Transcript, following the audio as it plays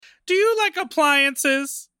Do you like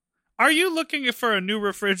appliances? Are you looking for a new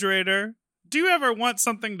refrigerator? Do you ever want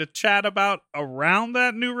something to chat about around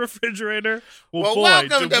that new refrigerator? Well, boy,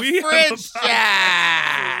 welcome do to we have a Fridge podcast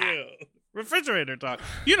Chat. for you. Refrigerator talk.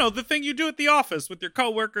 You know, the thing you do at the office with your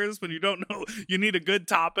coworkers when you don't know you need a good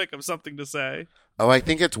topic of something to say. Oh, I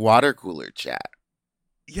think it's water cooler chat.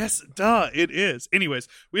 Yes, duh, it is. Anyways,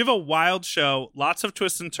 we have a wild show, lots of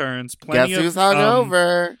twists and turns, plenty Guess of who's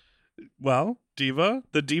hungover? Well, Diva,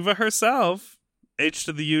 the diva herself. H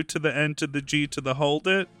to the U to the N to the G to the hold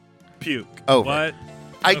it. Puke. Over. What?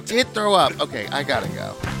 I did throw up. Okay, I gotta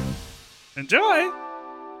go. Enjoy.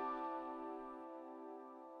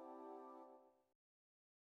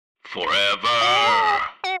 Forever.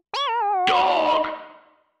 Dog.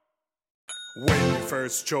 When your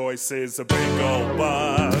first choice is a big old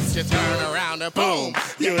bus, You turn around and boom,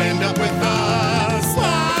 you end up with us.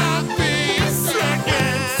 sloppy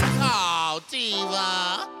seconds. Oh,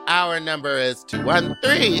 diva. Our number is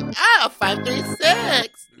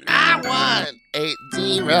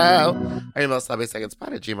 213-536-9180. Our email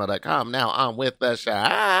sloppyseconds@gmail.com. Now on with the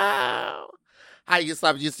show. Hi, you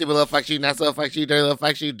sloppy, you stupid little fucks, you nasty little fucks, you dirty little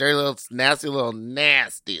fucks, you dirty little nasty little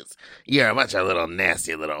nasties. You're a bunch of little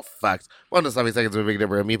nasty little fucks. Welcome to Sloppy Seconds with Big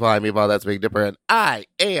Dipper and Meatball. I'm Meatball, that's Big Dipper, and I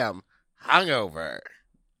am hungover.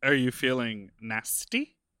 Are you feeling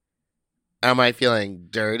nasty? Am I feeling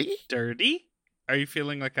dirty? Dirty? Are you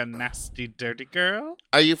feeling like a nasty, dirty girl?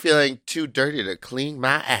 Are you feeling too dirty to clean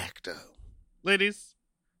my act up? Ladies?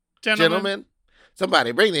 Gentlemen,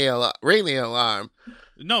 somebody ring the alarm.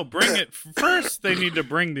 No, bring it. First, they need to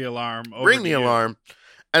bring the alarm over Ring to the you. alarm.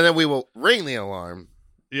 And then we will ring the alarm.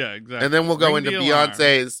 Yeah, exactly. And then we'll go Ring into the alarm.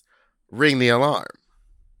 Beyonce's Ring the Alarm.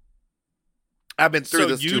 I've been through So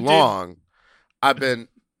this you too did- long. I've been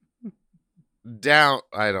down.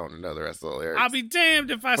 I don't know the rest of the lyrics. I'll be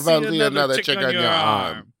damned if I see About the another chick on your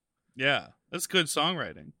arm. arm. Yeah, that's good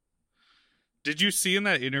songwriting. Did you see in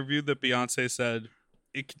that interview that Beyonce said,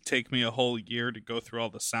 it could take me a whole year to go through all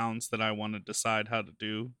the sounds that I want to decide how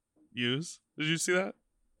to use? Did you see that?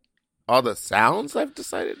 All the sounds I've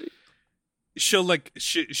decided to She'll like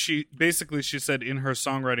she basically she said in her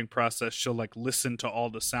songwriting process she'll like listen to all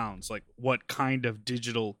the sounds, like what kind of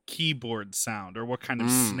digital keyboard sound or what kind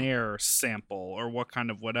of snare sample or what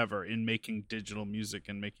kind of whatever in making digital music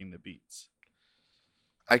and making the beats.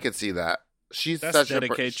 I could see that. She's That's such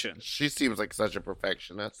dedication. she seems like such a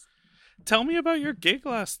perfectionist. Tell me about your gig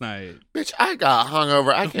last night. Bitch, I got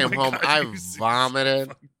hungover. I came my home. God, I you seem vomited.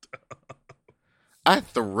 fucked up. I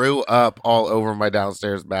threw up all over my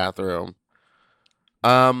downstairs bathroom.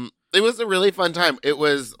 It was a really fun time. It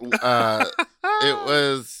was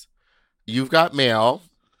You've Got Mail.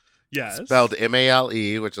 Yes. Spelled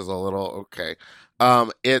M-A-L-E, which is a little okay.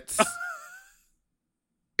 It's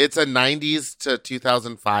a 90s to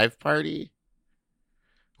 2005 party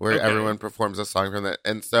where Okay. everyone performs a song from that.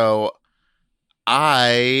 And so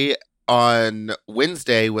I on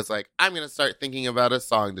Wednesday was like, I'm going to start thinking about a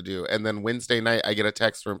song to do. And then Wednesday night, I get a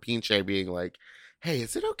text from Pinche being like, hey,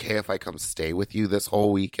 is it okay if I come stay with you this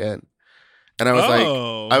whole weekend? And I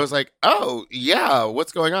was like, oh, yeah,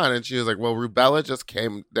 what's going on? And she was like, well, Rubella just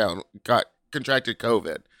came down, contracted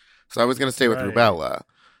COVID. So I was going to stay with Right. Rubella.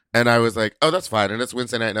 And I was like, oh, that's fine. And it's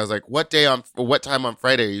Wednesday night. And I was like, what time on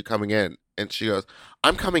Friday are you coming in? And she goes,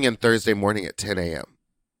 I'm coming in Thursday morning at 10 a.m.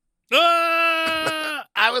 Ah!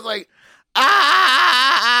 I was like,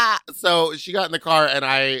 ah. So she got in the car,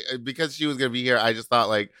 and because she was going to be here, I just thought,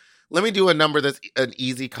 like, let me do a number that's an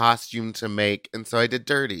easy costume to make. And so I did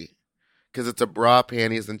Dirty, because it's a bra,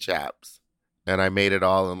 panties, and chaps. And I made it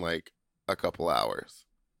all in, like, a couple hours.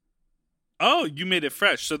 Oh, you made it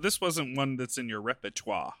fresh. So this wasn't one that's in your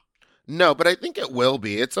repertoire. No, but I think it will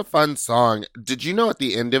be. It's a fun song. Did you know at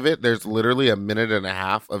the end of it, there's literally a minute and a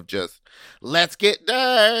half of just, let's get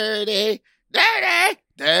dirty, dirty,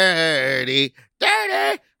 dirty,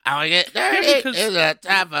 dirty. I want to get dirty. Yeah, because- It's a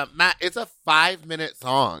time of it's a 5-minute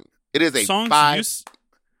song. It is a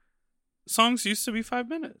Songs used to be 5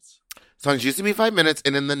 minutes. Songs used to be 5 minutes,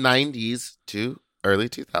 and in the 90s to early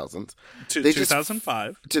 2000s. To They just-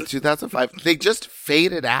 2005. To 2005, they just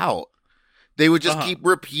faded out. They would just keep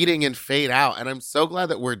repeating and fade out, and I'm so glad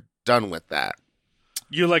that we're done with that.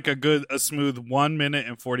 You like a smooth 1 minute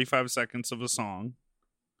and 45 seconds of a song.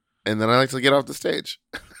 And then I like to get off the stage.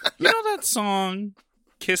 You know that song,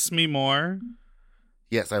 Kiss Me More?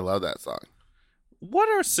 Yes, I love that song. What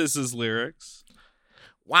are SZA's lyrics?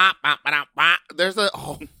 Wah, bah, bah, bah. There's a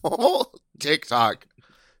whole TikTok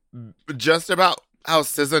just about how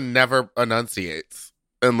SZA never enunciates.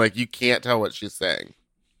 And, like, you can't tell what she's saying.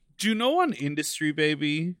 Do you know on Industry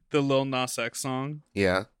Baby, the Lil Nas X song?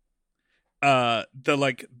 Yeah.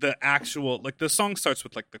 the actual, like, the song starts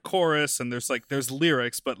with like the chorus and there's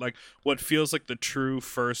lyrics, but like what feels like the true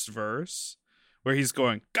first verse where he's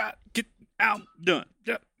going, "Got get out done,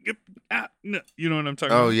 get out," you know what I'm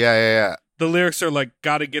talking about? Oh yeah. The lyrics are like,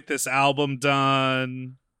 "Gotta get this album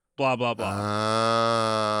done," blah blah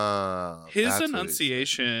blah. His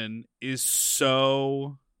enunciation is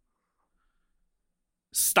so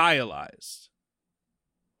stylized.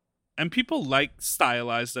 And people like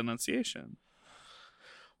stylized enunciation.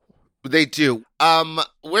 They do. We're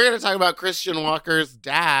going to talk about Christian Walker's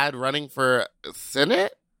dad running for a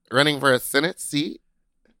Senate seat.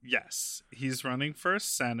 Yes, he's running for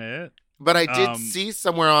Senate. But I did see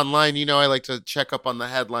somewhere online, I like to check up on the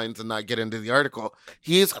headlines and not get into the article.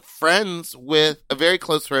 He's very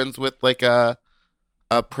close friends with like a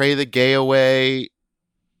Pray the Gay Away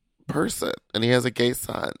person. And he has a gay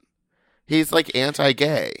son. He's like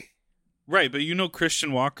anti-gay. Right, but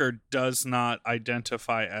Christian Walker does not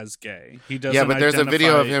identify as gay. He doesn't. Yeah, but there's a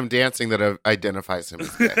video of him dancing that identifies him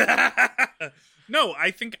as gay. No,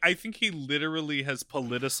 I think he literally has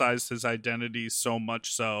politicized his identity so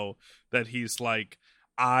much so that he's like,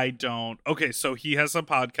 I don't. Okay, so he has a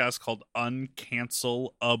podcast called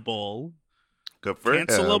Uncancelable. Good for him.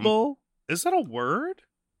 Cancelable? Is that a word?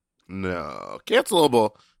 No,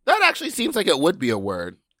 cancelable. That actually seems like it would be a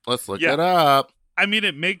word. Let's look it up. I mean,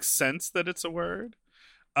 it makes sense that it's a word.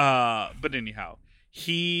 But anyhow,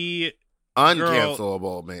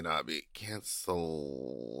 uncancelable may not be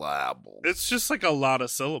cancelable. It's just like a lot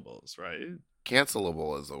of syllables, right?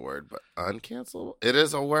 Cancelable is a word, but uncancelable, it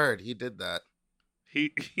is a word. He did that.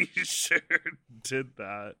 He sure did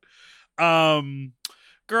that.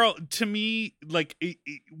 Girl, to me, like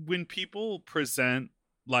when people present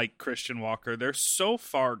like Christian Walker, they're so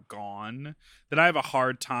far gone that I have a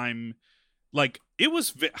hard time. Like, it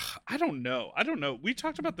was, I don't know. We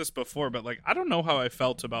talked about this before, but like, I don't know how I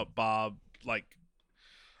felt about Bob. Like,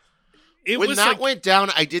 when that went down,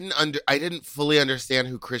 I didn't fully understand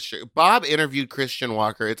who Bob interviewed Christian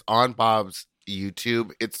Walker. It's on Bob's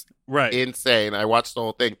YouTube. It's insane. I watched the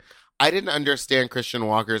whole thing. I didn't understand Christian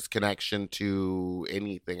Walker's connection to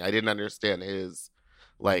anything. I didn't understand his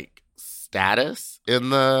like status in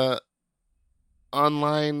the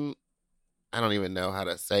online. I don't even know how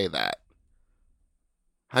to say that.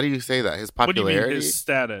 How do you say that? His popularity? What do you mean his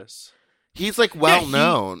status? He's like well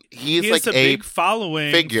known. He has like a big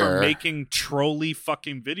following figure for making trolly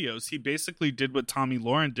fucking videos. He basically did what Tommy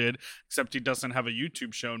Lauren did, except he doesn't have a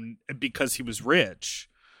YouTube show because he was rich.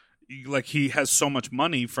 Like, he has so much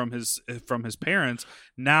money from his parents.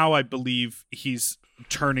 Now I believe he's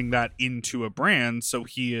turning that into a brand. So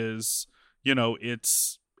he is, it's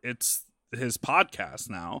his podcast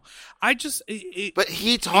now. But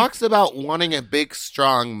he talks about wanting a big,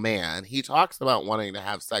 strong man. He talks about wanting to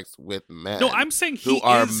have sex with men. No, I'm saying he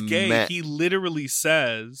is gay. Men. He literally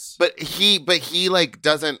says. But he like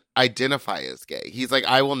doesn't identify as gay. He's like,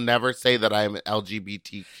 I will never say that I'm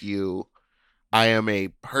LGBTQ. I am a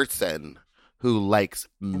person who likes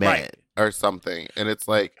men or something. And it's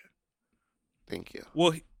like, thank you.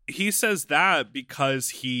 Well, he says that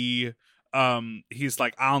because he's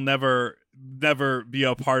like, I'll never be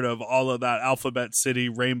a part of all of that Alphabet City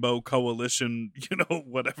Rainbow Coalition,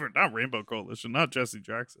 whatever. Not Rainbow Coalition, not Jesse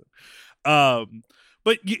Jackson.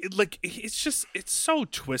 But like, it's so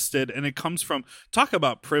twisted, and it comes from, talk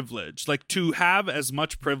about privilege. Like, to have as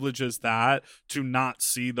much privilege as that, to not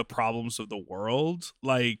see the problems of the world,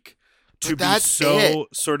 like, to be so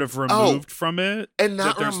sort of removed from it, and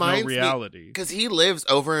that there's reminds no reality. Because he lives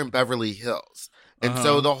over in Beverly Hills, and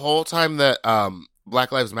so the whole time that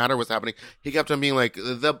Black Lives Matter was happening, he kept on being like,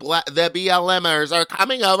 the BLMers are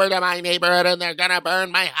coming over to my neighborhood and they're gonna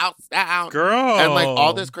burn my house down, girl, and like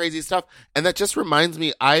all this crazy stuff. And that just reminds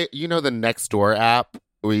me, the Nextdoor app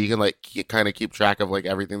where you can like kind of keep track of like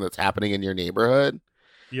everything that's happening in your neighborhood.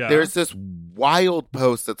 Yeah, there's this wild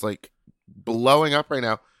post that's like blowing up right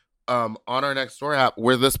now on our Nextdoor app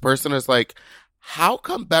where this person is like, how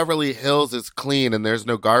come Beverly Hills is clean and there's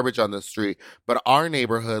no garbage on the street, but our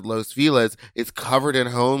neighborhood, Los Feliz, is covered in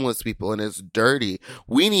homeless people and is dirty?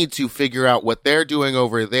 We need to figure out what they're doing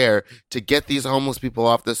over there to get these homeless people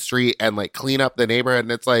off the street and like clean up the neighborhood.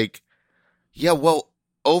 And it's like, yeah, well,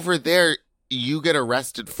 over there, you get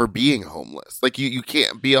arrested for being homeless. Like, you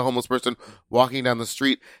can't be a homeless person walking down the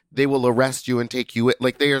street. They will arrest you and take you.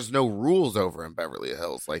 Like, there's no rules over in Beverly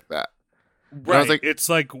Hills like that. Right. I was like, it's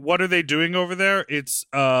like, what are they doing over there? It's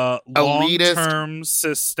long-term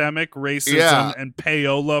systemic racism and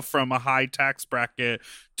payola from a high tax bracket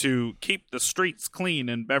to keep the streets clean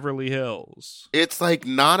in Beverly Hills. It's like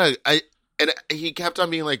And he kept on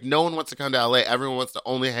being like, no one wants to come to LA. Everyone wants to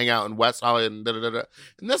only hang out in West Hollywood. And, da-da-da-da.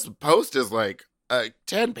 And this post is like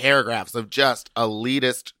 10 paragraphs of just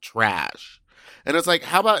elitist trash. And it's like,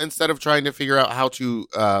 how about instead of trying to figure out how to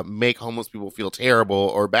make homeless people feel terrible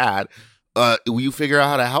or bad, you figure out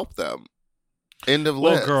how to help them? End of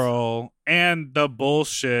list. Well, girl, and the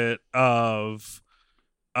bullshit of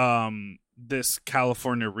this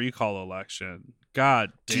California recall election.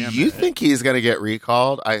 God damn it. Do you think he's going to get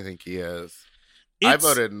recalled? I think he is. I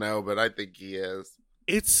voted no, but I think he is.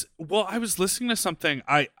 Well, I was listening to something.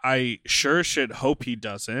 I sure should hope he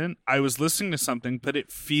doesn't. I was listening to something, but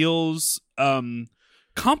it feels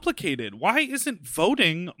complicated. Why isn't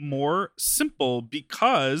voting more simple?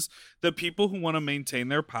 Because the people who want to maintain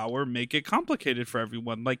their power make it complicated for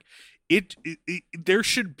everyone. Like there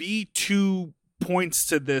should be 2 points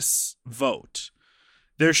to this vote.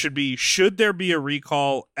 There should there be a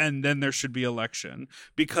recall, and then there should be election.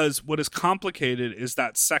 Because what is complicated is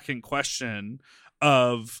that second question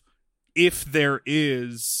of if there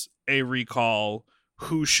is a recall,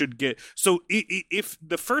 who should get. So if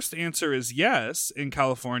the first answer is yes in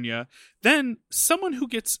California, then someone who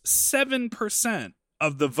gets 7%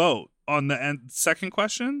 of the vote on the second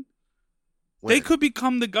question, they could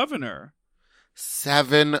become the governor.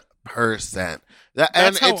 7%.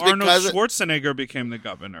 That's how Arnold Schwarzenegger became the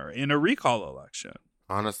governor in a recall election.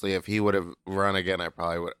 Honestly, if he would have run again, I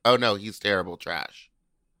probably would. Oh no, he's terrible trash.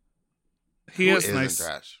 He has nice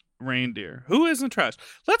trash. Reindeer. Who isn't trash?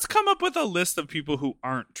 Let's come up with a list of people who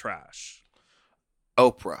aren't trash.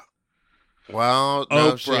 Oprah. Well,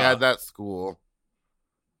 no, she had that school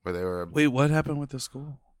where they were. Wait, what happened with the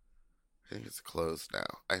school? I think it's closed now.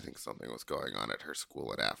 I think something was going on at her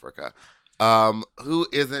school in Africa. Who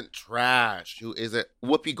isn't trash? Who isn't?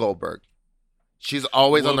 Whoopi Goldberg. She's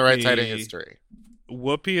always on the right side of history.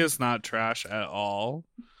 Whoopi is not trash at all.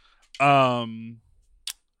 Who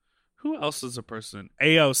else is a person?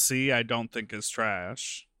 AOC, I don't think is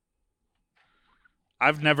trash.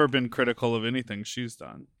 I've never been critical of anything she's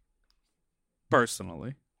done.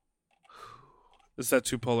 Personally. Is that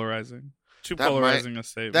too polarizing? Polarizing a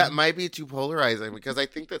statement? That might be too polarizing because I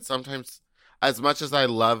think that sometimes, as much as I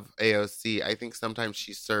love AOC, I think sometimes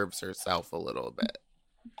she serves herself a little bit.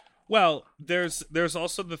 Well, there's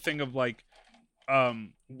also the thing of like,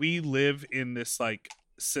 we live in this like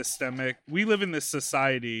we live in this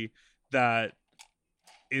society that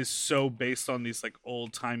is so based on these like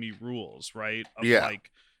old timey rules, right? Of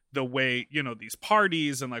like the way, these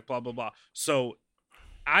parties and like blah, blah, blah. So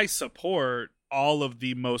I support all of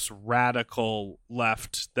the most radical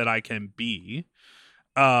left that I can be.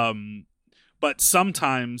 But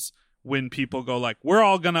sometimes when people go like, we're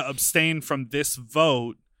all going to abstain from this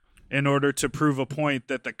vote in order to prove a point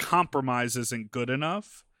that the compromise isn't good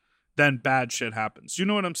enough, then bad shit happens. You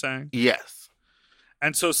know what I'm saying? Yes.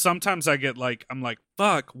 And so sometimes I'm like,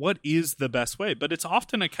 fuck, what is the best way? But it's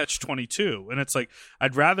often a catch-22. And it's like,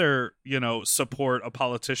 I'd rather, support a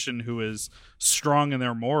politician who is strong in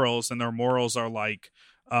their morals, and their morals are like,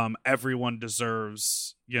 everyone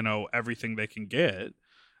deserves, everything they can get.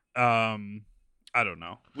 I don't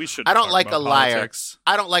know. We should. I don't like a liar.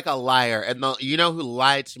 I don't like a liar. And you know who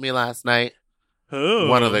lied to me last night? Who?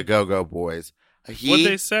 One of the Go-Go Boys. What'd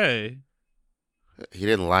they say? He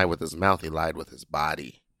didn't lie with his mouth. He lied with his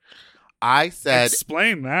body. I said,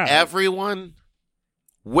 explain that. Everyone,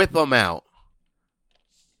 whip him out.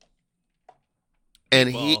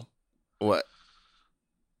 And what?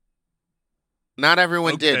 Not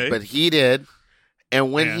everyone did, but he did.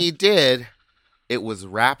 And when he did, it was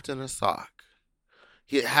wrapped in a sock.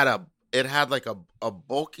 It had like a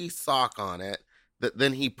bulky sock on it. That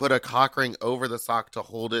then he put a cock ring over the sock to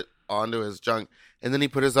hold it onto his junk. And then he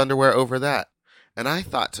put his underwear over that. And I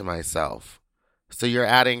thought to myself, so you're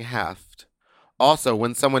adding heft. Also,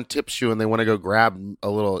 when someone tips you and they want to go grab a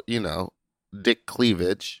little, dick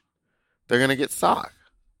cleavage, they're going to get sock.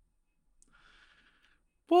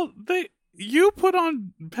 Well, you put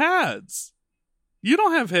on pads. You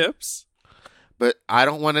don't have hips. But I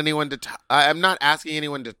don't want anyone to I'm not asking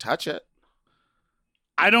anyone to touch it.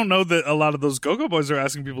 I don't know that a lot of those Go-Go Boys are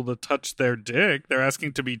asking people to touch their dick. They're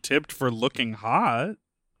asking to be tipped for looking hot.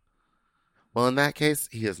 Well, in that case,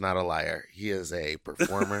 he is not a liar. He is a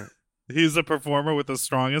performer. He's a performer with a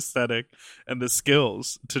strong aesthetic and the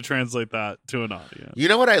skills to translate that to an audience. You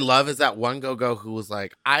know what I love is that one Go-Go who was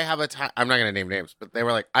like, I have I'm not going to name names, but they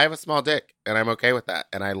were like, I have a small dick and I'm okay with that.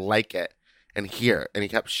 And I like it. And he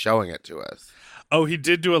kept showing it to us. Oh, he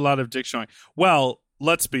did do a lot of dick showing. Well,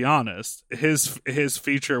 let's be honest. His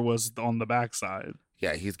feature was on the backside.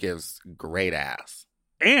 Yeah, he gives great ass.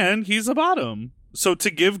 And he's a bottom. So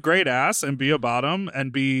to give great ass and be a bottom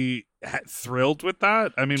and be thrilled with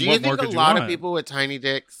that. I mean, Do what you more think a could you lot want? of people with tiny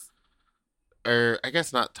dicks, or I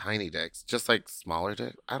guess not tiny dicks, just like smaller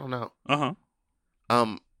dicks? I don't know. Uh-huh.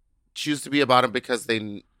 Choose to be a bottom because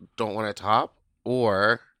they don't want to top,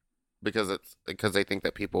 or because they think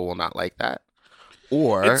that people will not like that,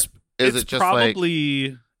 or is It's it just probably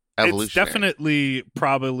like evolutionary? It's definitely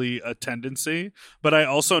probably a tendency, but I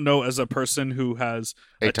also know as a person who has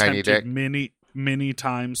A tiny dick? attempted many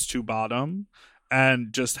times to bottom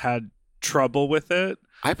and just had trouble with it.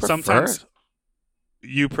 I prefer Sometimes it.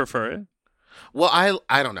 you prefer it. Well,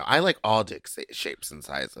 I don't know. I like all dick shapes and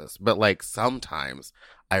sizes, but like sometimes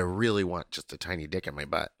I really want just a tiny dick in my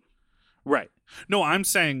butt. Right. No, I'm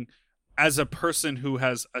saying as a person who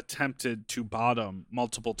has attempted to bottom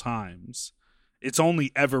multiple times, it's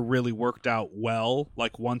only ever really worked out well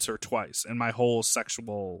like once or twice in my whole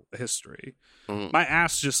sexual history. Mm. My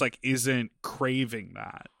ass just like isn't craving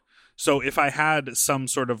that. So if I had some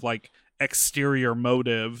sort of like exterior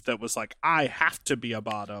motive that was like I have to be a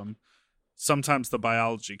bottom, sometimes the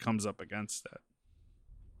biology comes up against it.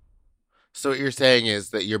 So what you're saying is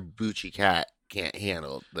that your Boochie cat can't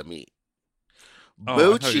handle the meat. Oh,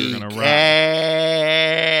 I thought you were Boochie gonna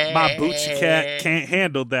cat. My Boochie cat can't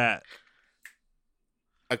handle that.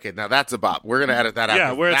 Okay, now that's a bop. We're gonna edit that out.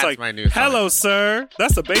 Yeah, where it's that's like, my new song. hello, sir.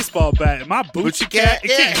 That's a baseball bat. My Boochie cat, it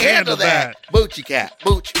can't handle that. Boochie cat.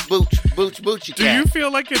 Boochie Do cat. you feel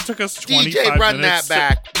like it took us 25 DJ, run minutes?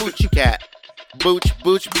 that back. Boochie cat.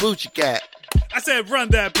 Boochie cat. I said, run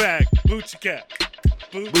that back. Boochie cat.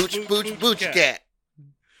 Boochie cat.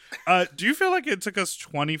 Do you feel like it took us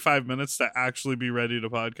 25 minutes to actually be ready to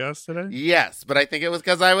podcast today? Yes, but I think it was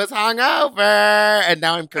because I was hungover, and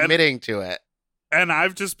now I'm committing to it. And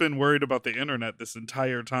I've just been worried about the internet this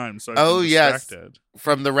entire time, so I've been distracted.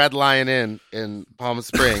 From the Red Lion Inn in Palm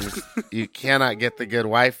Springs, you cannot get the good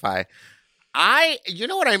Wi-Fi. You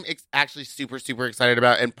know what I'm actually super, super excited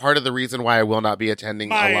about, and part of the reason why I will not be attending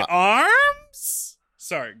My a lot. arms?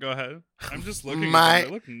 Sorry, go ahead. I'm just looking at them.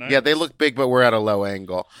 They look nice. Yeah, they look big, but we're at a low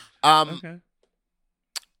angle. Okay.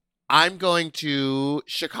 I'm going to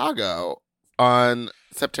Chicago on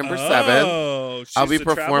September 7th. Oh, I'll be she's a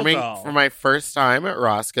travel performing doll. for my first time at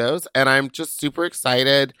Roscoe's, and I'm just super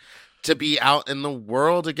excited to be out in the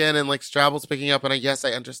world again, and like Strabble's picking up. And yes,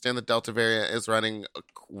 I understand the Delta variant is running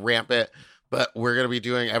rampant, but we're going to be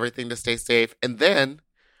doing everything to stay safe. And then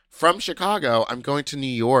from Chicago, I'm going to New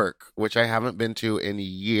York, which I haven't been to in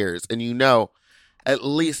years. And you know, at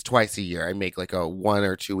least twice a year, I make like a 1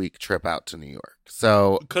 or 2 week trip out to New York.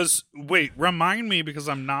 So, wait, remind me because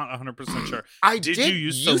I'm not 100% sure. Did you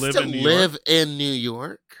used to live in New York? in New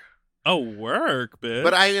York? Oh, work, bitch.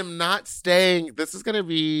 But I am not staying.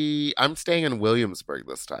 I'm staying in Williamsburg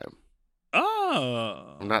this time.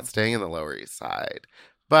 Oh. I'm not staying in the Lower East Side.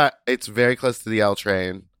 But it's very close to the L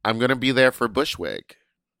train. I'm going to be there for Bushwick.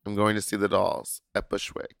 I'm going to see the dolls at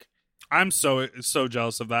Bushwick. I'm so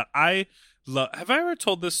jealous of that. Have I ever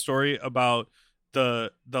told this story about the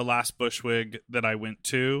last Bushwig that I went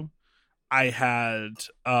to? I had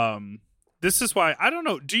this is why I don't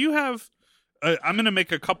know. Do you have I'm going to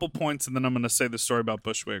make a couple points and then I'm going to say the story about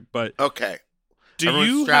Bushwig, but okay. Do Everyone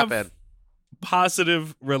you strap have in.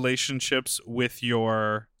 positive relationships with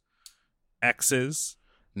your exes?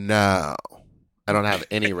 No. I don't have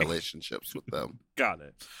any relationships with them. Got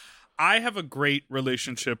it. I have a great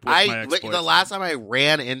relationship with my ex-boyfriend. The last time I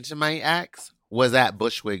ran into my ex was at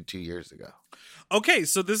Bushwick 2 years ago. Okay,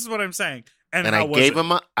 so this is what I'm saying. And I gave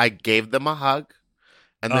them a hug.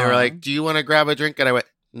 And they were like, "Do you want to grab a drink?" And I went,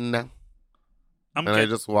 "No." I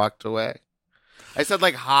just walked away. I said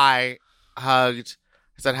like hi, hugged.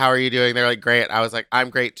 I said, "How are you doing?" They're like, "Great." I was like, "I'm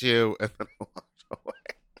great too." And then I walked away.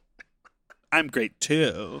 I'm great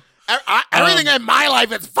too. Everything in my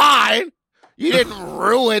life is fine. You didn't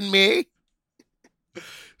ruin me.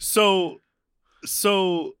 So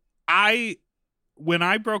when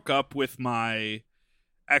I broke up with my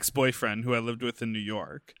ex-boyfriend who I lived with in New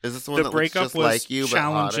York, is this the one that breakup looks just was like you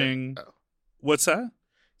challenging. but hotter? Oh. What's that?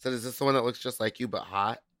 So is this the one that looks just like you but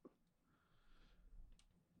hot?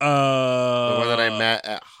 The one that I met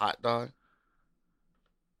at Hot Dog?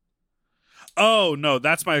 Oh no,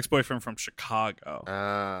 that's my ex-boyfriend from Chicago.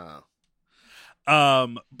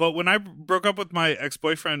 But when I broke up with my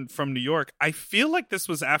ex-boyfriend from New York, I feel like this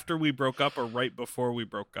was after we broke up or right before we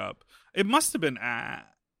broke up. It must have been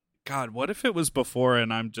God, what if it was before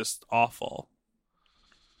and I'm just awful?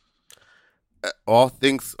 All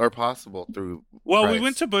things are possible through Well, we Christ.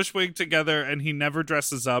 went to Bushwick together, and he never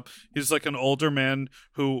dresses up. He's like an older man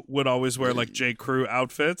who would always wear like J. Crew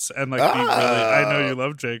outfits, and like be really. I know you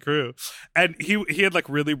love J. Crew, and he had like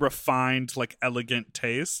really refined, like elegant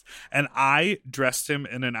taste. And I dressed him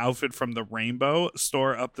in an outfit from the Rainbow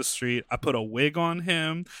store up the street. I put a wig on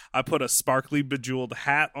him. I put a sparkly bejeweled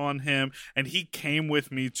hat on him, and he came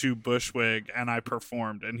with me to Bushwick, and I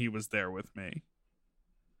performed, and he was there with me.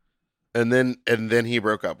 And then he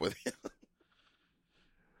broke up with you.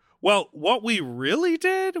 Well, what we really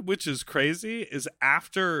did, which is crazy, is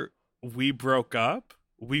after we broke up,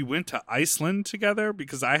 we went to Iceland together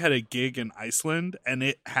because I had a gig in Iceland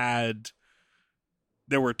and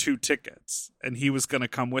there were 2 tickets and he was going to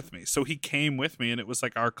come with me. So he came with me and it was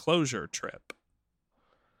like our closure trip.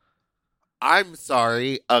 I'm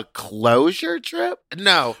sorry, a closure trip?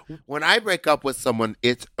 No. When I break up with someone,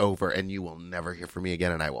 it's over and you will never hear from me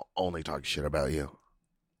again and I will only talk shit about you.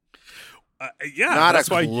 Yeah. Not that's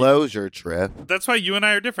a closure trip. That's why you and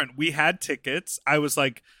I are different. We had tickets. I was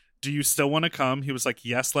like, do you still want to come? He was like,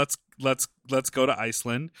 yes, let's go to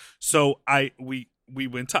Iceland. So we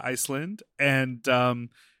went to Iceland and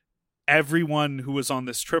everyone who was on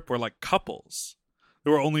this trip were like couples.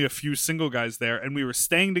 There were only a few single guys there, and we were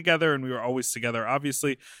staying together, and we were always together,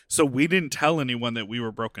 obviously. So we didn't tell anyone that we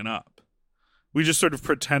were broken up. We just sort of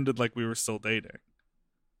pretended like we were still dating.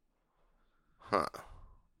 Huh.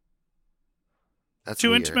 That's Too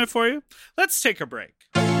weird. intimate for you? Let's take a break.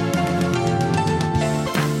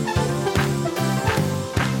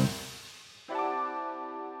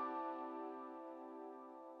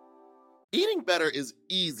 Eating better is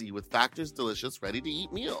easy with Factor's delicious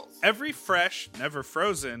ready-to-eat meals. Every fresh, never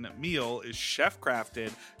frozen meal is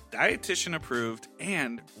chef-crafted, dietitian approved,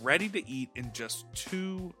 and ready to eat in just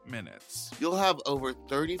 2 minutes. You'll have over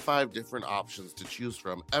 35 different options to choose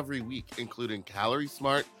from every week, including Calorie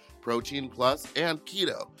Smart, Protein Plus, and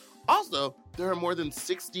Keto. Also, there are more than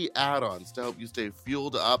 60 add-ons to help you stay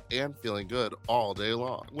fueled up and feeling good all day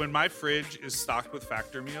long. When my fridge is stocked with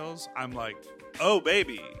Factor meals, I'm like, oh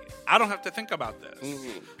baby, I don't have to think about this.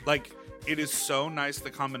 Mm-hmm. Like, it is so nice. The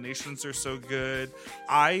combinations are so good.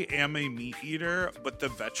 I am a meat eater, but the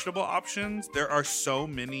vegetable options, there are so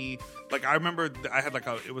many. Like, I remember I had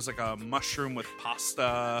it was like a mushroom with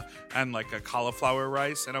pasta and like a cauliflower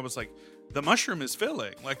rice. And I was like, the mushroom is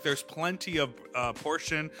filling. Like, there's plenty of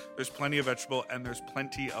portion, there's plenty of vegetable, and there's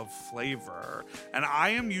plenty of flavor. And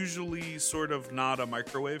I am usually sort of not a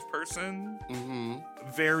microwave person. Mm-hmm.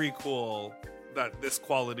 Very cool that this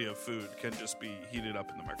quality of food can just be heated up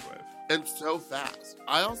in the microwave. And so fast.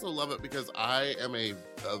 I also love it because I am a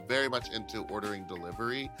very much into ordering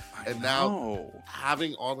delivery. And now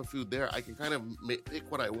having all the food there, I can kind of pick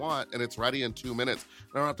what I want and it's ready in 2 minutes.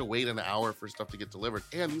 I don't have to wait an hour for stuff to get delivered.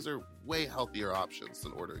 And these are way healthier options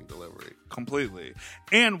than ordering delivery. Completely.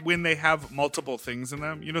 And when they have multiple things in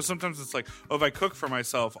them, sometimes it's like, oh, if I cook for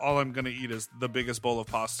myself, all I'm going to eat is the biggest bowl of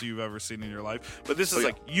pasta you've ever seen in your life. But this is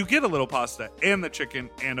like, you get a little pasta and the chicken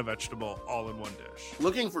and a vegetable all in one dish.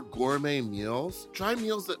 Looking for gourmet meals? Try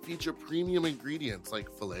meals that feature premium ingredients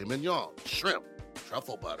like filet mignon, shrimp,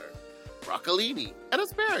 truffle butter, broccolini, and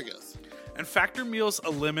asparagus. And Factor meals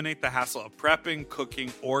eliminate the hassle of prepping,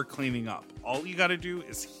 cooking, or cleaning up. All you gotta do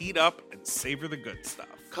is heat up and savor the good stuff.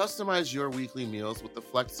 Customize your weekly meals with the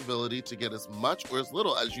flexibility to get as much or as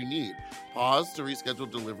little as you need. Pause to reschedule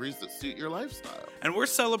deliveries that suit your lifestyle. And we're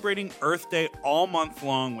celebrating Earth Day all month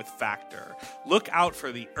long with Factor. Look out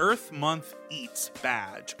for the Earth Month Eats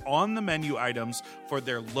badge on the menu items for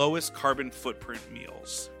their lowest carbon footprint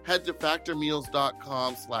meals. Head to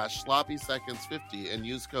factormeals.com/sloppyseconds50 and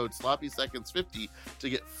use code sloppyseconds50 to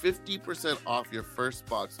get 50% off your first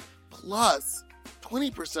box plus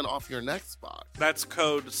 20% off your next box. That's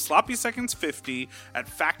code sloppyseconds50 at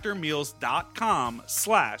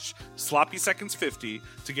factormeals.com/sloppyseconds50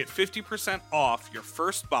 to get 50% off your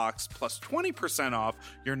first box plus 20% off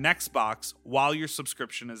your next box while your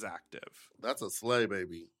subscription is active. That's a slay,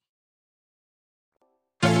 baby.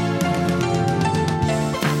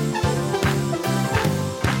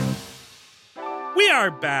 We are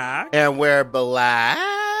back. And we're black.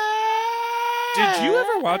 Did you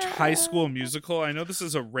ever watch High School Musical? I know this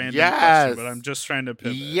is a random Yes. question, but I'm just trying to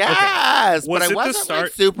pivot. Yes, Okay. but I it the wasn't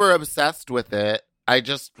like super obsessed with it. I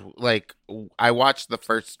just I watched the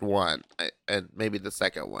first one and maybe the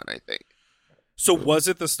second one, I think. So was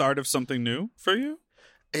it the start of something new for you?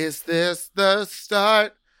 Is this the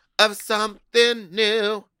start of something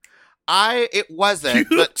new? It wasn't,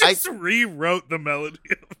 You but just rewrote the melody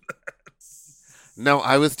of this. No,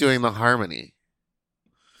 I was doing the harmony.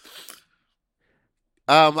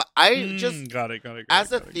 I just got it.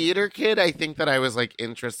 as a theater kid, I think that I was like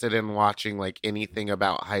interested in watching like anything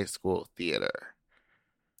about high school theater.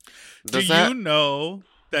 You know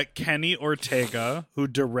that Kenny Ortega, who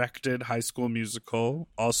directed High School Musical,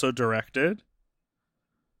 also directed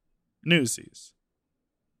Newsies?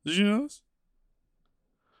 Did you know this?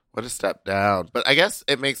 What a step down. But I guess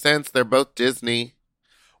it makes sense. They're both Disney.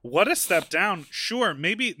 What a step down. Sure,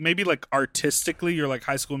 maybe like artistically you're like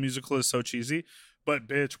High School Musical is so cheesy, but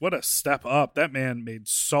bitch, what a step up. That man made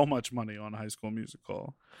so much money on High School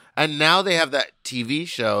Musical. And now they have that TV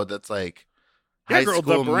show that's like High girl,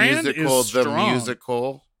 School the brand Musical, is the strong.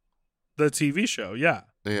 musical. The TV show, yeah.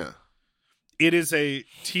 Yeah. It is a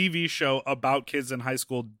TV show about kids in high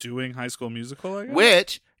school doing High School Musical, I guess.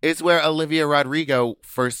 Which is where Olivia Rodrigo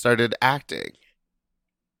first started acting.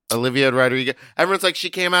 Olivia Rodrigo. Everyone's like, she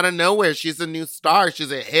came out of nowhere. She's a new star.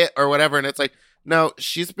 She's a hit or whatever. And it's like, no,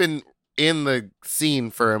 she's been in the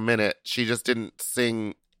scene for a minute. She just didn't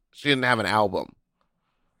sing. She didn't have an album.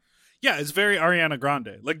 Yeah, it's very Ariana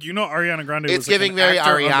Grande. Like, you know, Ariana Grande was It's giving very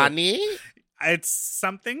Ariane. It's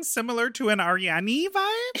something similar to an Ariane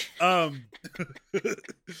vibe.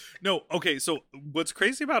 No, okay, so what's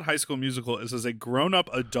crazy about High School Musical is as a grown-up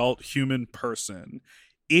adult human person,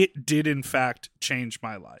 it did in fact change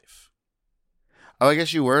my life. Oh, I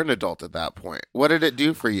guess you were an adult at that point. What did it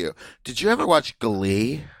do for you? Did you ever watch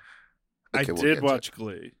Glee? I did watch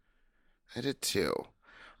Glee. I did too.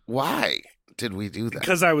 Why did we do that?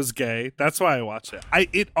 Because I was gay. That's why I watched it.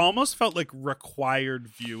 It almost felt like required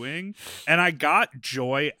viewing, and I got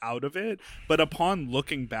joy out of it. But upon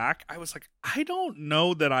looking back, I was like, I don't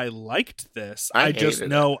know that I liked this. I just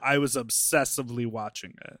know I was obsessively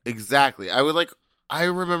watching it. Exactly. I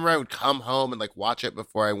remember I would come home and like watch it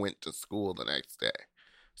before I went to school the next day,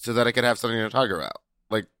 so that I could have something to talk about,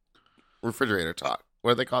 like refrigerator talk.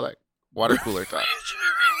 What do they call that? Water cooler talk.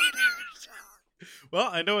 Well,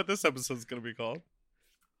 I know what this episode is going to be called.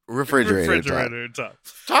 Refrigerator talk.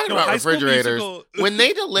 Talking about refrigerators, when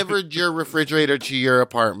they delivered your refrigerator to your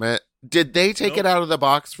apartment, did they take it out of the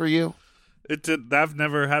box for you? It did. I've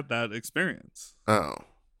never had that experience. Oh.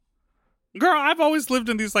 Girl, I've always lived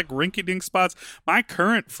in these like rinky-dink spots. My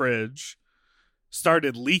current fridge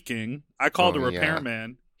started leaking. I called a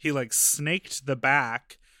repairman. He like snaked the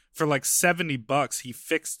back for like $70. He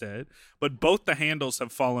fixed it, but both the handles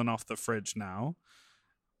have fallen off the fridge now.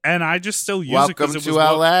 And I just still use it because it was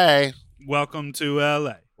LA. Welcome to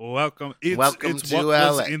LA. Welcome to what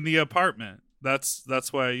LA. was in the apartment. That's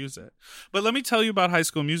why I use it. But let me tell you about High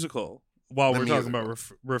School Musical while we're talking about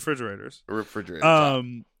refrigerators.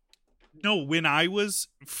 No, when I was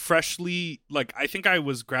freshly, like, I think I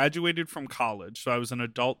was graduated from college, so I was an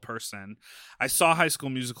adult person. I saw High School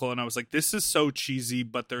Musical, and I was like, this is so cheesy,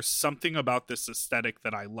 but there's something about this aesthetic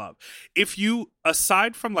that I love. If you,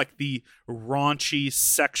 aside from, like, the raunchy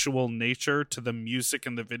sexual nature to the music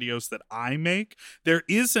and the videos that I make, there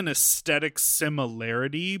is an aesthetic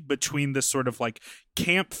similarity between this sort of, like,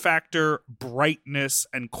 camp factor, brightness,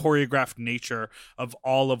 and choreographed nature of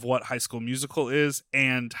all of what High School Musical is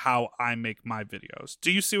and how I make my videos. Do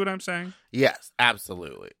you see what I'm saying? Yes,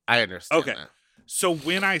 absolutely. I understand. Okay. That. So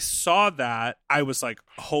when I saw that, I was like,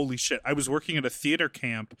 holy shit. I was working at a theater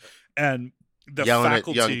camp and the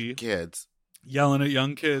faculty at young kids. Yelling at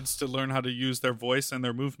young kids to learn how to use their voice and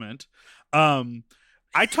their movement.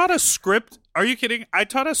 I taught a script. Are you kidding? I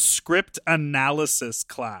taught a script analysis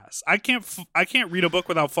class. I can't read a book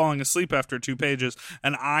without falling asleep after 2 pages,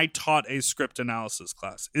 and I taught a script analysis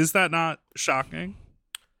class. Is that not shocking?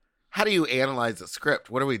 How do you analyze a script?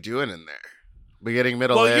 What are we doing in there? Beginning,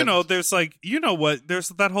 middle, well, end? you know, there's like, you know what? There's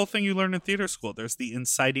that whole thing you learn in theater school. There's the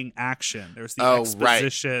inciting action. There's the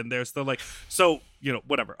exposition. Right. There's the like. So, you know,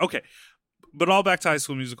 whatever. Okay. But all back to High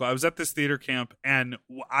School Musical. I was at this theater camp, and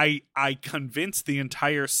I convinced the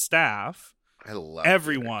entire staff,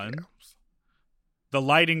 everyone, the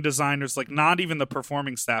lighting designers, like not even the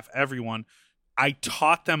performing staff, everyone. I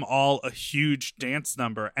taught them all a huge dance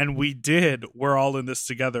number, and We're All in This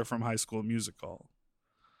Together from High School Musical.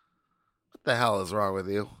 What the hell is wrong with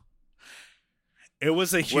you? It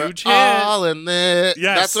was a huge hit. All in this.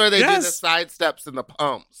 Yes. That's where they do the side steps and the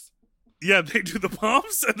pumps. Yeah, they do the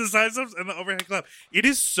pumps and the side steps and the overhead clap. It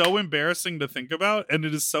is so embarrassing to think about, and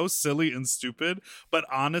it is so silly and stupid. But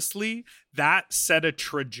honestly, that set a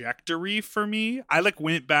trajectory for me. I like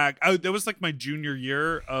went back. That was like my junior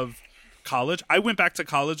year of college. I went back to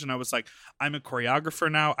college and I was like, I'm a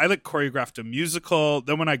choreographer now. I like choreographed a musical.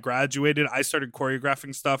 Then when I graduated, I started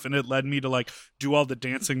choreographing stuff, and it led me to like do all the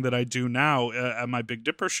dancing that I do now at my Big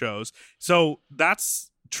Dipper shows. So that's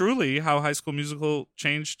truly how High School Musical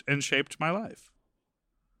changed and shaped my life.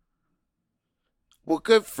 Well,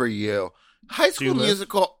 good for you. High Do you School live?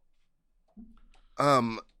 Musical.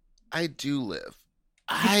 I do live.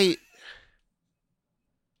 I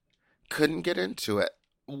couldn't get into it.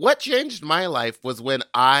 What changed my life was when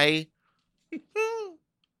I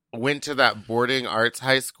went to that boarding arts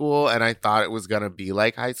high school and I thought it was going to be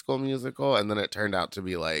like High School Musical, and then it turned out to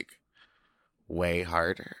be like way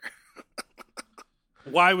harder.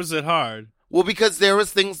 Why was it hard? Well, because there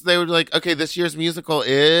was things they were like, okay, this year's musical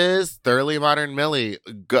is Thoroughly Modern Millie.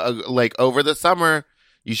 Like over the summer,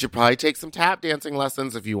 you should probably take some tap dancing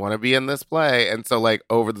lessons if you want to be in this play. And so, like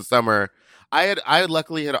over the summer, I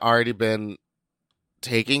luckily had already been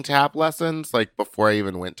taking tap lessons like before I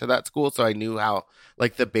even went to that school, so I knew how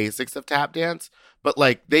like the basics of tap dance. But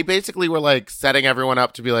like they basically were like setting everyone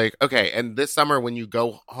up to be like, okay, and this summer when you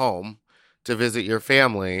go home to visit your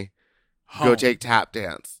family, go Home. take tap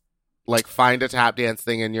dance. Like find a tap dance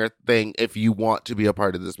thing in your thing if you want to be a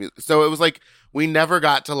part of this music. So it was like we never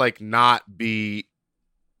got to like not be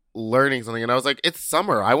learning something. And I was like, it's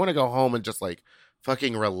summer. I want to go home and just like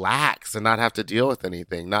fucking relax and not have to deal with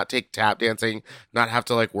anything. Not take tap dancing, not have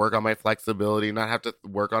to like work on my flexibility, not have to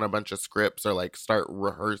work on a bunch of scripts or like start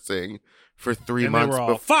rehearsing for 3 And they months were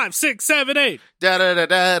all before. 5, 6, 7, 8.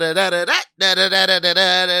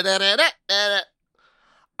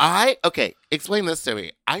 Okay, explain this to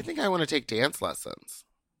me. I think I want to take dance lessons.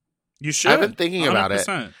 You should. I've been thinking about it.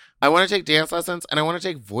 100%. I want to take dance lessons and I want to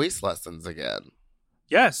take voice lessons again.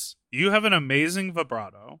 Yes, you have an amazing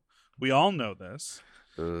vibrato. We all know this.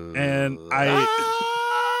 And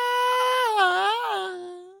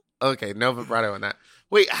Okay, no vibrato in that.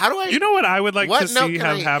 Wait, how do I? You know what I would like What to note see can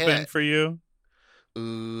have I happen hit? for you? I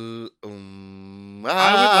would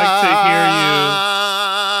like to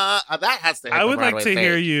hear That has to. Hit I the would like Broadway to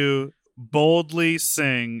hear page. you boldly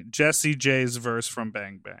sing Jessie J's verse from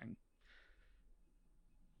Bang Bang.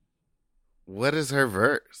 What is her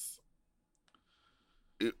verse?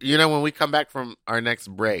 You know, when we come back from our next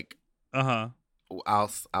break, Uh-huh.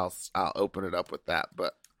 I'll open it up with that.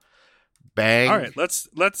 But bang. All right, let's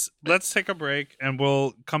take a break and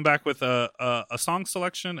we'll come back with a song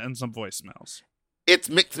selection and some voicemails. It's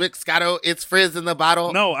Mixcato. It's Frizz in the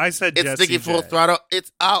bottle. No, I said It's Jessie Sticky Full J. Throttle.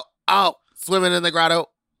 It's out. Swimming in the grotto.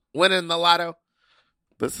 Winning the lotto.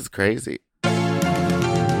 This is crazy.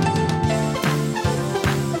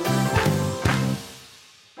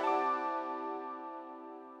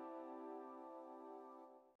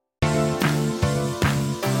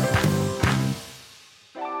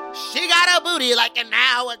 She got a booty like an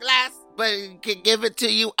hourglass, but can give it to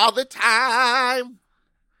you all the time.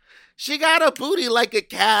 She got a booty like a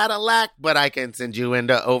Cadillac, but I can send you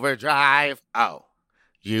into overdrive. Oh,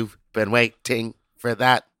 you've been waiting for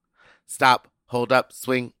that. Stop, hold up,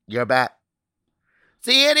 swing your bat.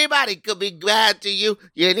 See, anybody could be glad to you.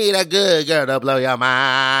 You need a good girl to blow your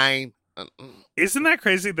mind. Isn't that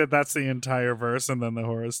crazy that that's the entire verse and then the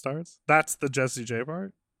chorus starts? That's the Jessie J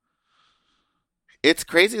part? It's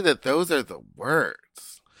crazy that those are the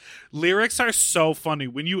words. Lyrics are so funny.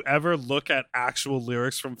 When you ever look at actual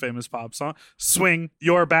lyrics from famous pop song, swing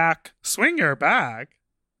your back. Swing your back.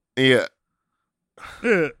 Yeah.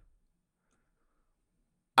 Ugh.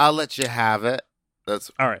 I'll let you have it. That's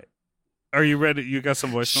All right. Are you ready? You got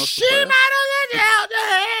some voice notes? She might have let you out the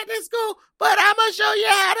head in school, but I'm going to show you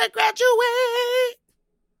how to graduate.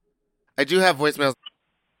 I do have voicemails.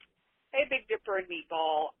 Hey, Big Dipper and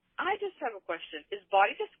Meatball. I just have a question. Is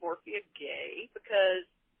body dysmorphia gay? Because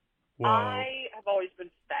Whoa. I have always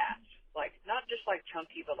been fat. Like, not just like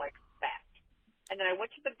chunky, but like fat. And then I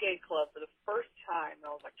went to the gay club for the first time when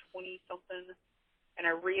I was like 20-something, and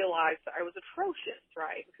I realized that I was atrocious,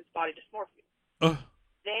 right? Because body dysmorphia. Ugh.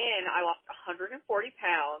 Then I lost 140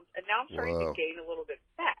 pounds, and now I'm starting Whoa. to gain a little bit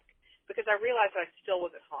back because I realized that I still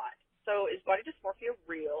wasn't hot. So is body dysmorphia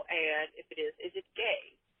real? And if it is it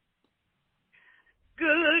gay?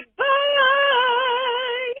 Goodbye!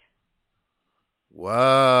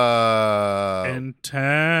 Whoa.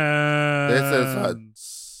 Intense.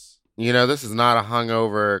 This is not a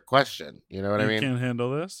hungover question. You know what I mean? Can't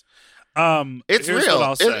handle this. It's here's real. what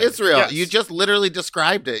I'll say. It's real. Yes. You just literally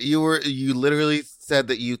described it. You literally said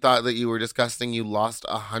that you thought that you were disgusting. You lost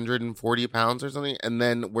 140 pounds or something, and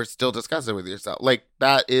then we're still discussing with yourself. Like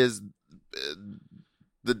that is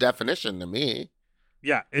the definition to me.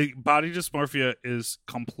 Yeah, body dysmorphia is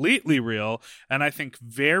completely real, and I think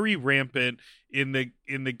very rampant in the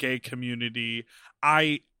gay community.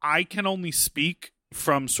 I can only speak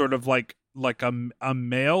from sort of like a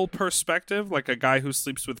male perspective, like a guy who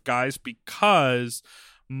sleeps with guys, because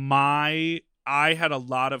I had a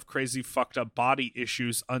lot of crazy fucked up body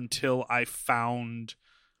issues until I found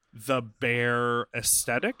the bear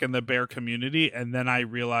aesthetic and the bear community, and then I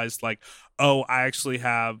realized like, oh, I actually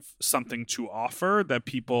have something to offer that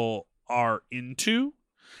people are into.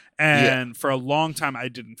 And for a long time I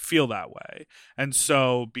didn't feel that way, and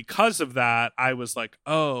so because of that I was like,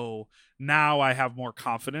 oh, now I have more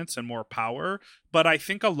confidence and more power. But I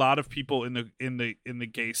think a lot of people in the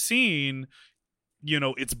gay scene, you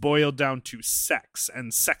know, it's boiled down to sex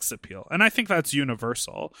and sex appeal. And I think that's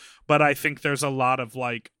universal. But I think there's a lot of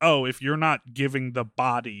like, oh, if you're not giving the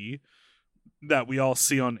body that we all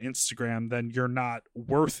see on Instagram, then you're not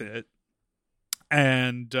worth it.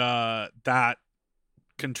 And that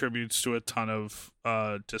contributes to a ton of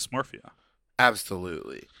dysmorphia.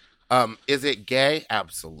 Absolutely. Is it gay?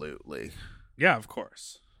 Absolutely. Yeah, of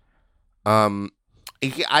course.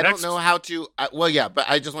 I don't know how to. Well, yeah, but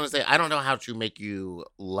I just want to say I don't know how to make you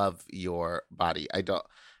love your body. I don't.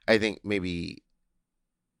 I think maybe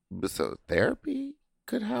so therapy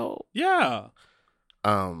could help. Yeah.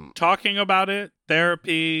 Talking about it,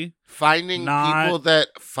 therapy, finding people that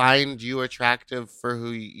find you attractive for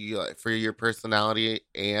who you for your personality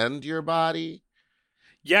and your body.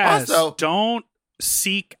 Yes. Also, don't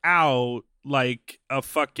seek out like a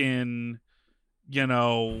fucking, you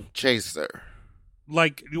know, chaser.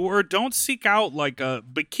 Like, or don't seek out like a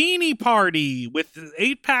bikini party with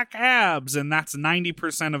 8-pack abs and that's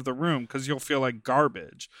 90% of the room because you'll feel like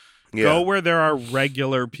garbage. Yeah. Go where there are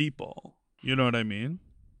regular people. You know what I mean?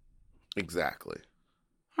 Exactly.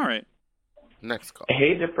 All right. Next call.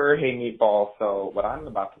 Hey, Dipper. Hey, Meatball. So what I'm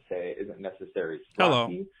about to say isn't necessarily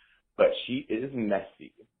sloppy, but she is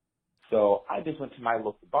messy. So I just went to my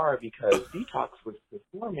local bar because Detox was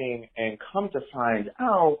performing, and come to find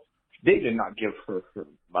out, they did not give her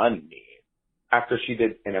money. After she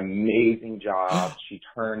did an amazing job, she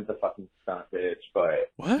turned the fucking stunt bitch.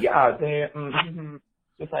 But what? Yeah, they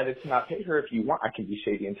decided to not pay her. If you want, I can be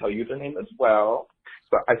shady and tell you the name as well.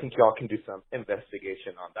 But I think y'all can do some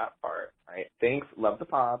investigation on that part. All right. Thanks. Love the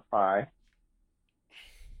pod. Bye.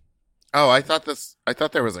 Oh, I thought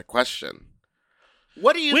there was a question.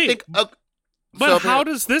 What do you think? But how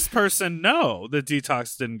does this person know that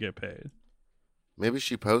Detox didn't get paid? Maybe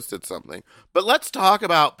she posted something. But let's talk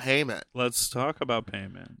about payment.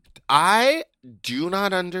 I do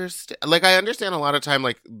not understand. Like, I understand a lot of time,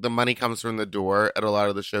 like, the money comes from the door at a lot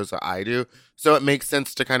of the shows that I do. So it makes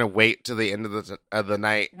sense to kind of wait to the end of the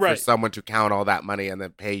night for someone to count all that money and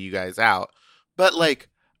then pay you guys out. But, like,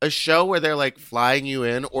 a show where they're, like, flying you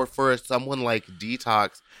in, or for someone like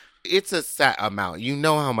Detox, it's a set amount. You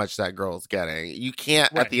know how much that girl's getting. You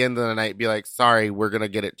can't, at the end of the night, be like, sorry, we're going to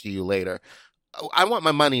get it to you later. I want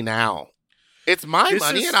my money now. It's my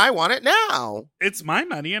money and I want it now. It's my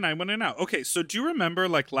money and I want it now. Okay, so do you remember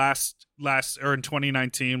like last or in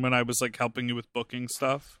 2019 when I was like helping you with booking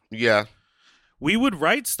stuff? Yeah. We would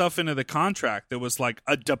write stuff into the contract that was like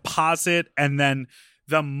a deposit and then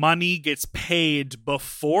the money gets paid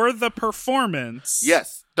before the performance.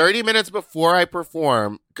 Yes. 30 minutes before I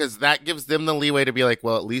perform, because that gives them the leeway to be like,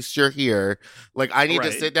 well, at least you're here. Like, I need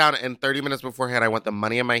to sit down, and 30 minutes beforehand, I want the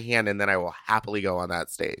money in my hand, and then I will happily go on that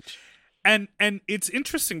stage. And it's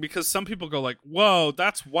interesting because some people go like, whoa,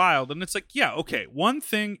 that's wild. And it's like, yeah, okay. One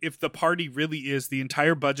thing, if the party really is the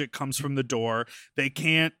entire budget comes from the door, they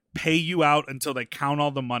can't pay you out until they count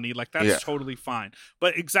all the money. Like, that's totally fine.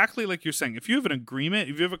 But exactly like you're saying, if you have an agreement,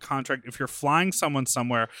 if you have a contract, if you're flying someone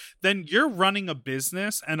somewhere, then you're running a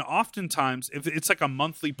business. And oftentimes, if it's like a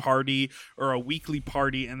monthly party or a weekly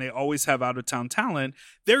party and they always have out-of-town talent,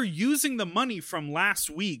 they're using the money from last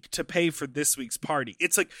week to pay for this week's party.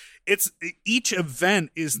 It's like, each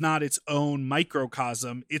event is not its own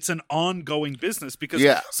microcosm. It's an ongoing business because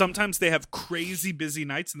sometimes they have crazy busy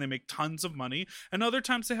nights and they make tons of money, and other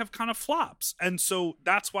times they have kind of flops. And so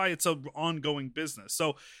that's why it's an ongoing business.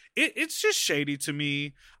 So it's just shady to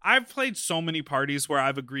me. I've played so many parties where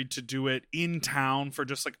I've agreed to do it in town for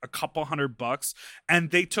just like a couple $100,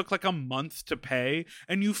 and they took like a month to pay,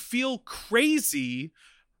 and you feel crazy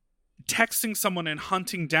texting someone and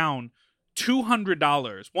hunting down $200,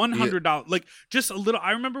 $100, like just a little.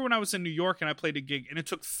 I remember when I was in New York and I played a gig and it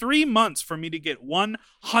took 3 months for me to get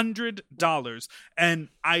 $100, and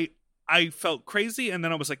I felt crazy, and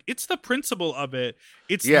then I was like, it's the principle of it.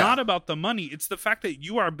 It's not about the money. It's the fact that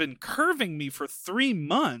you have been curving me for 3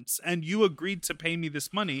 months and you agreed to pay me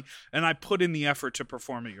this money, and I put in the effort to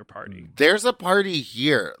perform at your party. There's a party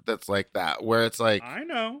here that's like that, where it's like, I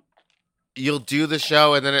know. You'll do the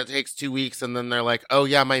show and then it takes 2 weeks and then they're like, oh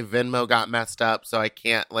yeah, my Venmo got messed up, so I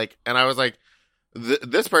can't, like, and I was like,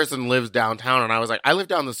 this person lives downtown, and I was like, I live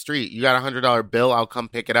down the street. You got $100 bill? I'll come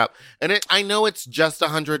pick it up. And I know it's just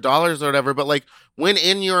 $100 or whatever, but like when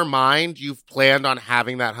in your mind you've planned on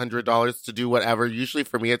having that $100 to do whatever, usually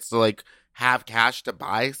for me it's to like have cash to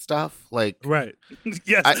buy stuff. Like, right.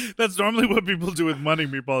 Yes, that's normally what people do with money,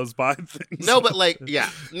 Meatball, is buy things. No, but like,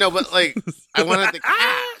 I wanted the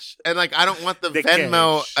cash, and like I don't want the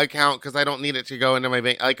Venmo account because I don't need it to go into my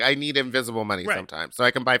bank. Like, I need invisible money sometimes, so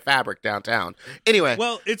I can buy fabric downtown. Anyway,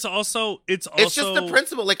 well, it's just the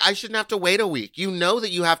principle. Like, I shouldn't have to wait a week. You know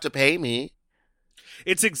that you have to pay me.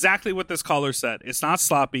 It's exactly what this caller said. It's not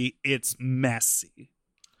sloppy. It's messy.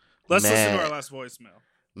 Let's listen to our last voicemail.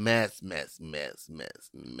 Mess.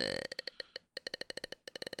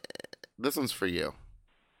 This one's for you.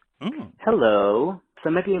 Oh. Hello. So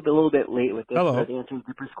I might be a little bit late with this, but answering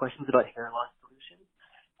Dipper's questions about hair loss solutions.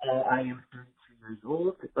 I am 32 years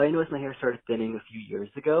old, but I noticed my hair started thinning a few years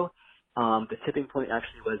ago. The tipping point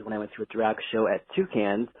actually was when I went to a drag show at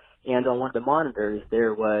Toucans, and on one of the monitors,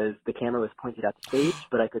 the camera was pointed at the stage,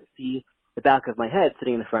 but I could see the back of my head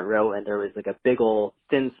sitting in the front row, and there was like a big old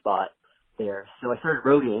thin spot there. So I started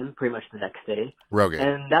Rogaine pretty much the next day. Rogaine.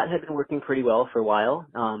 And that had been working pretty well for a while,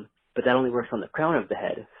 but that only works on the crown of the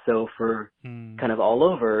head. So for kind of all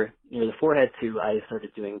over, near the forehead too, I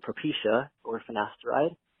started doing Propecia or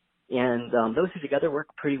finasteride. And those two together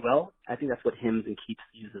work pretty well. I think that's what Hims and Keeps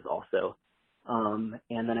uses also. And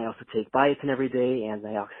then I also take biotin every day and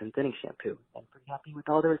dioxin thinning shampoo. I'm pretty happy with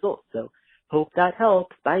all the results. So hope that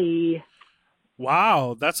helps. Bye.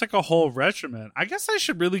 Wow, that's like a whole regimen. I guess I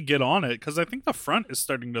should really get on it because I think the front is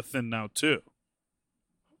starting to thin now too.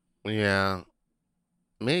 Yeah,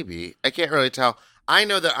 maybe. I can't really tell. I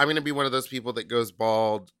know that I'm going to be one of those people that goes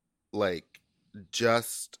bald, like,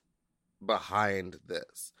 just behind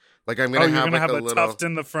this. Like, I'm going to have, like, a little tuft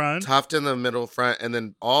in the front? Tuft in the middle front, and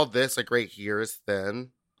then all this, like, right here is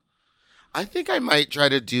thin. I think I might try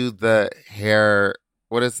to do the hair,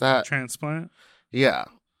 what is that? Transplant? Yeah.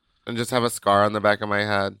 And just have a scar on the back of my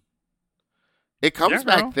head. It comes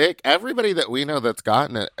back thick. Everybody that we know that's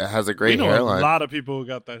gotten it has a great hairline. A lot of people who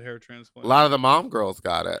got that hair transplant. A lot of the mom girls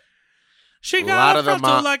got it. She got a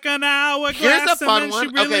frontal like an hourglass. Here's a fun and one.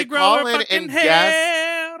 She really Call in and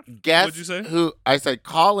guess. What'd you say? Who? I said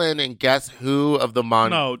call in and guess who of the mom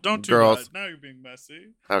No, don't do girls. that. Now you're being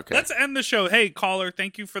messy. Okay. Let's end the show. Hey, caller,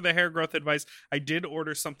 thank you for the hair growth advice. I did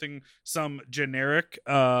order some generic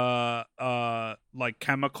like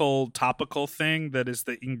chemical topical thing that is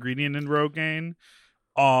the ingredient in Rogaine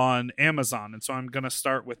on Amazon. And so I'm going to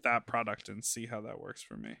start with that product and see how that works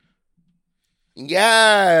for me.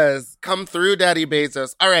 Yes. Come through, Daddy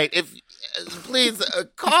Bezos. All right. Please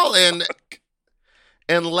call in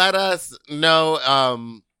and let us know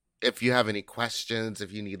if you have any questions,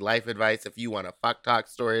 if you need life advice, if you want a fuck talk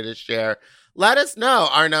story to share. Let us know.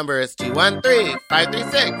 Our number is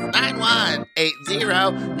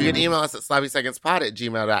 213-536-9180. You can email us at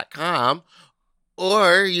sloppysecondspod@gmail.com.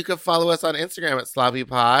 Or you can follow us on Instagram at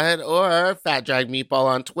sloppypod or Fat Drag Meatball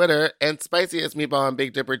on Twitter and Spiciest Meatball and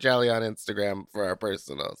Big Dipper Jelly on Instagram for our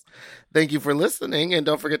personals. Thank you for listening, and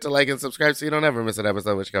don't forget to like and subscribe so you don't ever miss an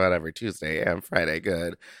episode, which come out every Tuesday and Friday.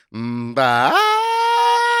 Good. Bye.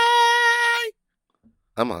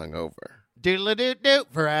 I'm hungover. Doodle-doo-doo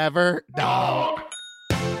forever dog.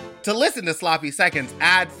 To listen to Sloppy Seconds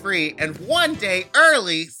ad-free and one day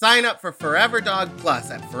early, sign up for Forever Dog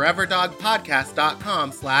Plus at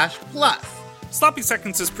foreverdogpodcast.com/plus. Sloppy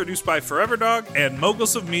Seconds is produced by Forever Dog and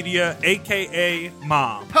Moguls of Media, a.k.a.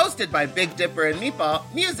 Mom. Hosted by Big Dipper and Meatball.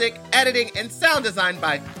 Music, editing, and sound design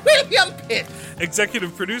by William Pitts.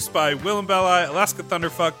 Executive produced by Willem Belli, Alaska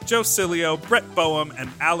Thunderfuck, Joe Cilio, Brett Boehm,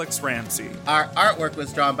 and Alex Ramsey. Our artwork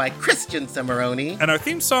was drawn by Christian Cimarroni. And our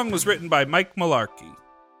theme song was written by Mike Malarkey.